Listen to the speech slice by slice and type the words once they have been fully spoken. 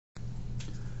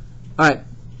Alright,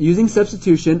 using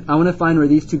substitution, I want to find where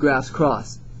these two graphs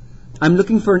cross. I'm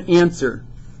looking for an answer.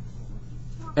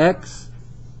 X,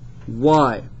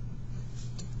 Y.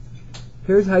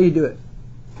 Here's how you do it.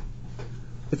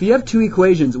 If you have two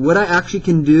equations, what I actually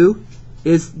can do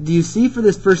is, do you see for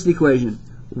this first equation,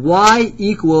 y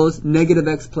equals negative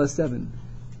x plus 7.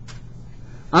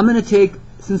 I'm going to take,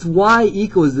 since y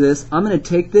equals this, I'm going to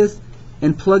take this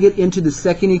and plug it into the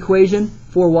second equation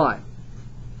for y.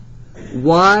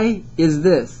 Y is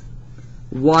this.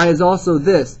 Y is also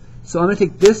this. So I'm going to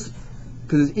take this,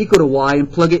 because it's equal to y,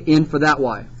 and plug it in for that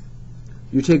y.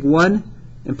 You take one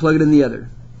and plug it in the other.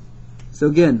 So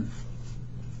again,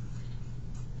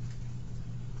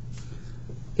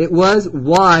 it was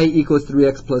y equals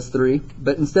 3x plus 3,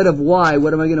 but instead of y,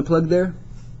 what am I going to plug there?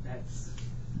 X.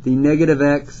 The negative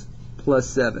x plus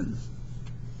 7.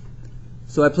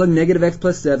 So I plug negative x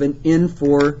plus 7 in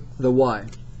for the y.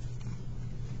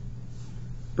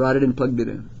 Brought it and plugged it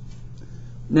in.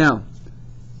 Now,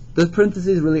 those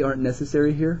parentheses really aren't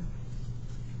necessary here,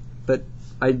 but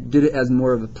I did it as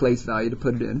more of a place value to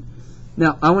put it in.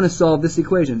 Now, I want to solve this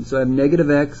equation. So I have negative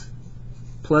x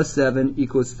plus 7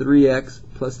 equals 3x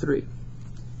plus 3.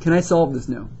 Can I solve this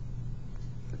now?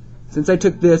 Since I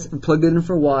took this and plugged it in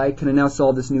for y, can I now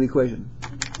solve this new equation?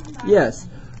 Yes.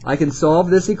 I can solve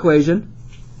this equation.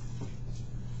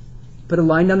 Put a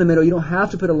line down the middle. You don't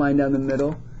have to put a line down the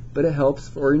middle, but it helps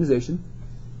for organization.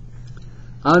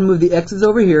 I'm going to move the x's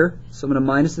over here, so I'm going to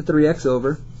minus the 3x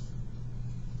over.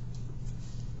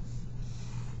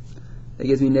 That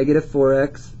gives me negative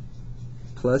 4x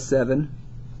plus 7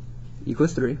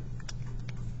 equals 3.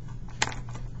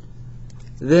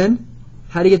 Then,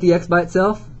 how do you get the x by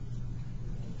itself?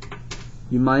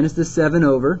 You minus the 7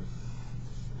 over.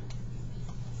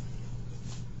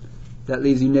 That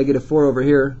leaves you negative 4 over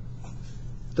here.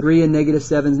 3 and negative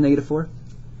 7 is negative 4.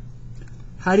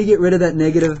 How do you get rid of that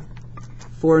negative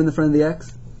 4 in the front of the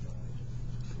x?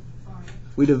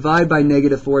 We divide by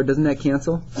negative 4. Doesn't that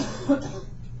cancel?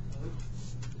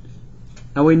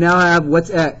 And we now have, what's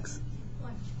x?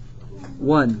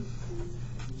 1.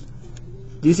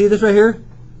 Do you see this right here?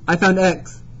 I found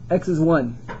x. X is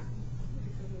 1.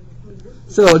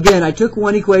 So again, I took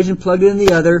one equation, plugged it in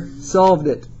the other, solved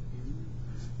it.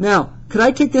 Now, could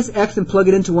I take this x and plug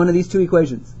it into one of these two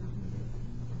equations?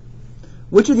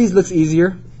 Which of these looks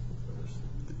easier?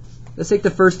 Let's take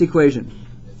the first equation.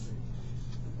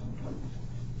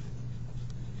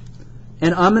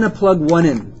 And I'm going to plug 1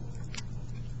 in.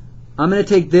 I'm going to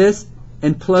take this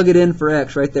and plug it in for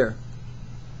x right there.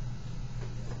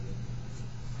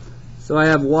 So I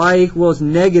have y equals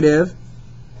negative,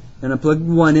 and I plugged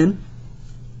 1 in. Do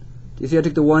you see I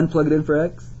took the 1, plugged it in for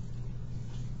x?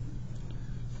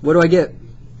 What do I get?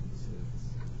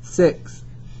 6.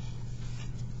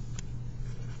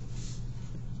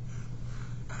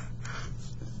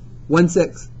 One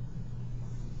 6.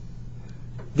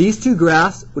 These two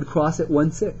graphs would cross at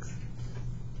 1 6.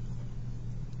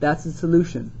 That's the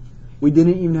solution. We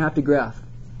didn't even have to graph.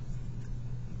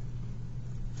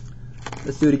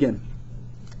 Let's do it again.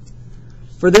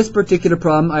 For this particular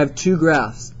problem, I have two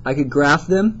graphs. I could graph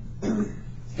them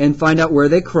and find out where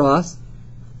they cross.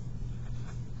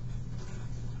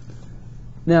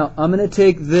 Now, I'm going to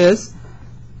take this.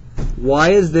 Y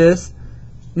is this.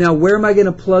 Now, where am I going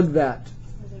to plug that?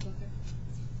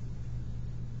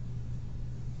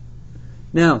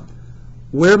 Now,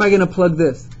 where am I going to plug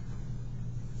this?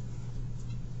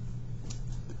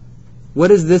 What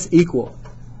does this equal?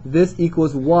 This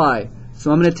equals y.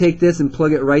 So I'm going to take this and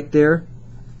plug it right there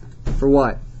for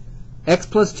y. X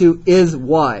plus 2 is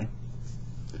y.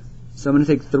 So I'm going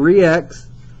to take 3x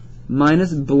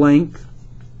minus blank.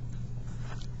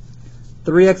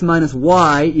 3x minus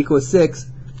y equals 6.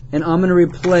 And I'm going to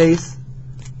replace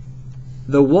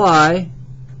the y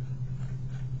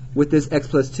with this x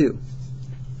plus 2.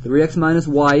 3x minus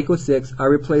y equals 6. I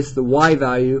replace the y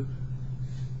value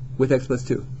with x plus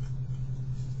 2.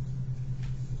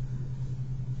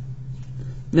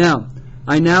 Now,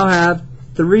 I now have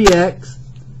 3x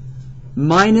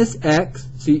minus x.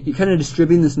 So you're kind of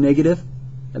distributing this negative.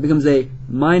 That becomes a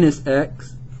minus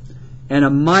x and a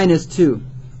minus 2.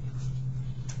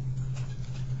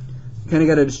 You kind of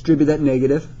got to distribute that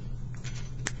negative.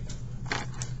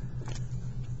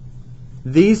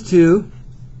 These two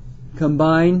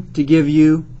combine to give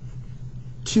you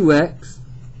 2x.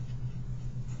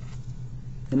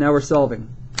 And now we're solving.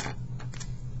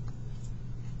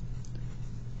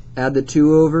 Add the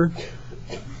 2 over.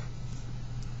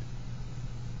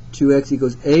 2x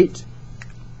equals 8.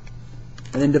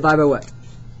 And then divide by what?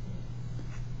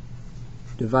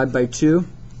 Divide by 2.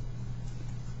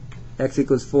 X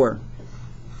equals 4.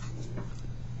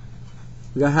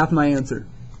 We got half my answer.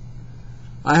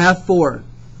 I have 4.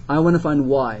 I want to find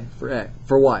y for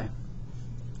y. I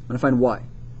want to find y.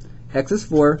 X is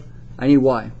 4. I need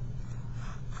y.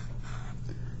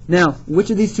 Now, which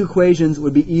of these two equations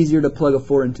would be easier to plug a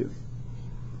 4 into?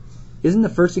 Isn't the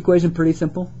first equation pretty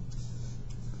simple?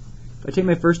 If I take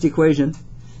my first equation,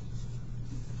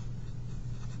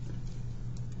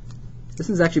 this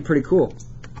is actually pretty cool.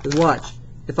 Because watch,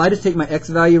 if I just take my x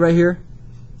value right here,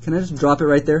 can I just drop it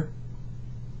right there?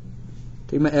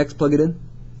 Take my x, plug it in.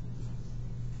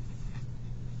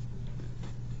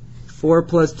 4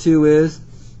 plus 2 is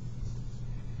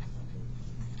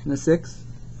 6.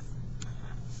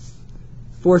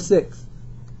 4, 6.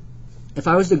 If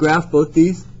I was to graph both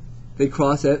these, they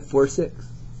cross at 4, 6.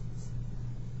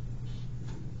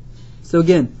 So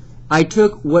again, I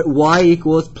took what y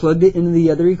equals, plugged it into the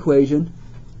other equation,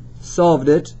 solved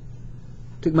it,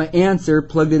 took my answer,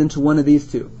 plugged it into one of these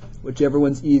two, whichever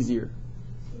one's easier.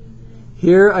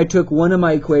 Here I took one of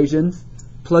my equations,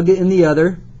 plugged it in the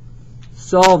other,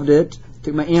 solved it,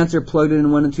 took my answer, plugged it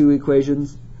in one of two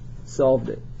equations, solved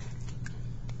it.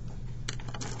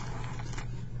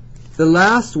 The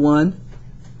last one,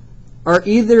 are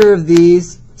either of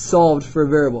these solved for a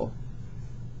variable?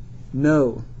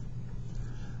 No.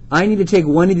 I need to take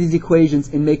one of these equations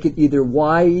and make it either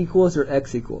y equals or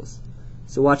x equals.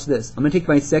 So watch this. I'm going to take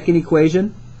my second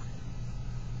equation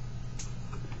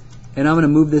and I'm going to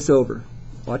move this over.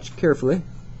 Watch carefully.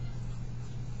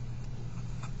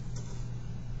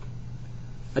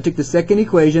 I took the second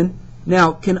equation.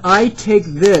 Now, can I take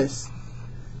this?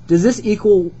 Does this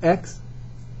equal x?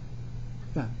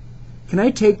 Yeah. Can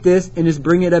I take this and just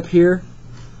bring it up here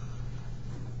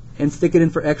and stick it in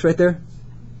for x right there?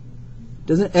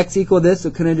 Doesn't x equal this,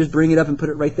 so can I just bring it up and put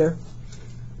it right there?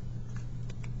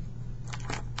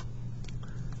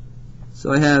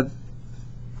 So I have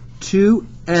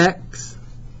 2x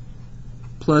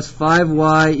plus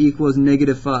 5y equals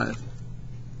negative 5.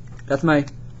 That's my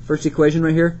first equation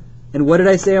right here. And what did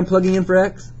I say I'm plugging in for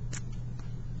x?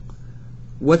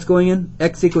 What's going in?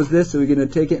 X equals this, so we're going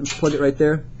to take it and plug it right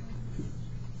there.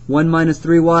 1 minus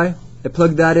 3y. I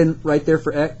plug that in right there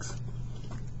for x.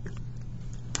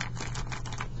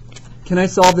 Can I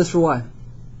solve this for y?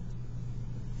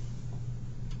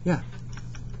 Yeah.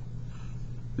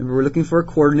 Remember, we're looking for a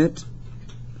coordinate,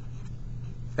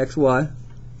 x, y.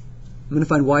 I'm going to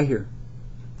find y here.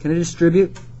 Can I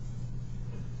distribute?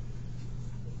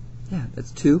 Yeah,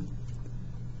 that's 2.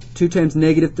 2 times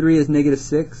negative 3 is negative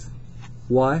 6.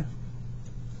 Y.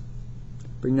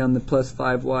 Bring down the plus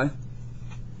 5y.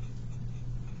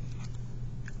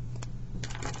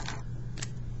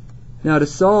 Now to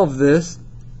solve this,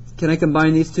 can I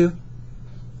combine these two?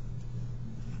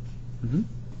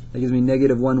 That gives me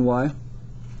negative 1y.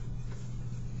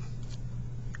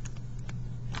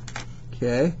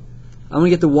 Okay. I'm going to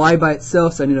get the y by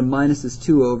itself, so I need to minus this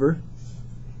 2 over.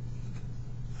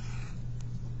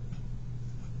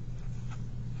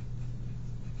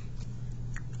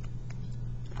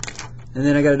 And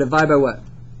then I got to divide by what?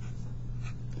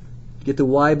 To get the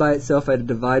y by itself, I had to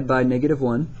divide by negative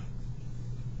 1.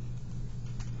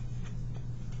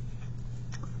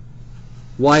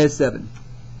 Y is 7.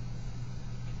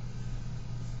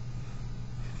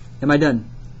 Am I done?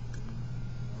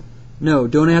 No.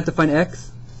 Don't I have to find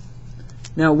x?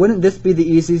 Now, wouldn't this be the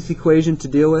easiest equation to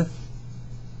deal with?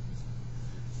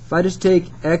 If I just take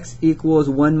x equals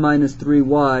 1 minus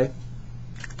 3y,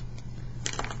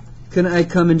 couldn't I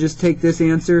come and just take this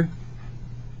answer,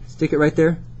 stick it right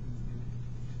there,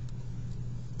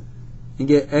 and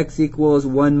get x equals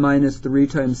 1 minus 3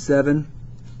 times 7,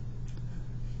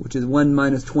 which is 1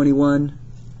 minus 21.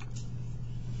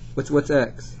 What's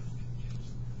x?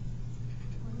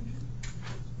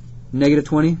 Negative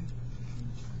 20?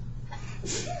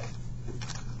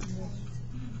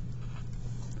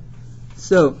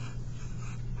 So,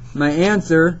 my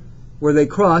answer, where they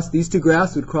cross, these two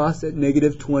graphs would cross at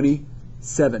negative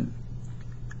 27.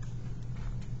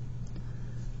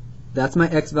 That's my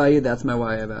x value, that's my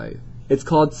y value. It's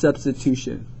called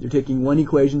substitution. You're taking one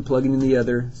equation, plugging in the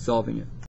other, solving it.